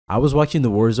I was watching the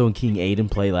Warzone King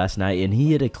Aiden play last night, and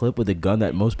he hit a clip with a gun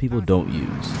that most people don't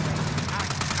use.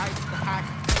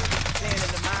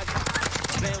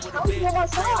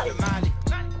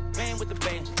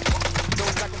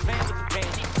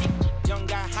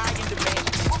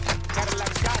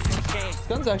 This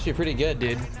gun's actually pretty good,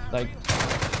 dude. Like,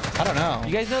 I don't know.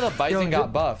 You guys know the Bizon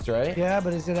got buffed, right? Yeah,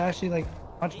 but is it actually like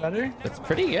much better? It's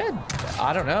pretty good.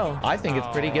 I don't know. I think it's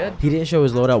pretty good. He didn't show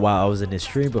his loadout while I was in his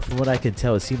stream, but from what I can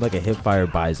tell, it seemed like a hipfire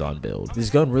Bizon build.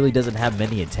 This gun really doesn't have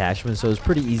many attachments, so it's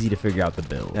pretty easy to figure out the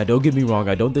build. Now, don't get me wrong,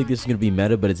 I don't think this is going to be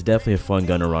meta, but it's definitely a fun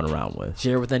gun to run around with.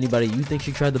 Share with anybody you think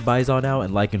should try the Bizon out,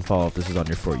 and like and follow if this is on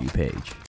your For You page.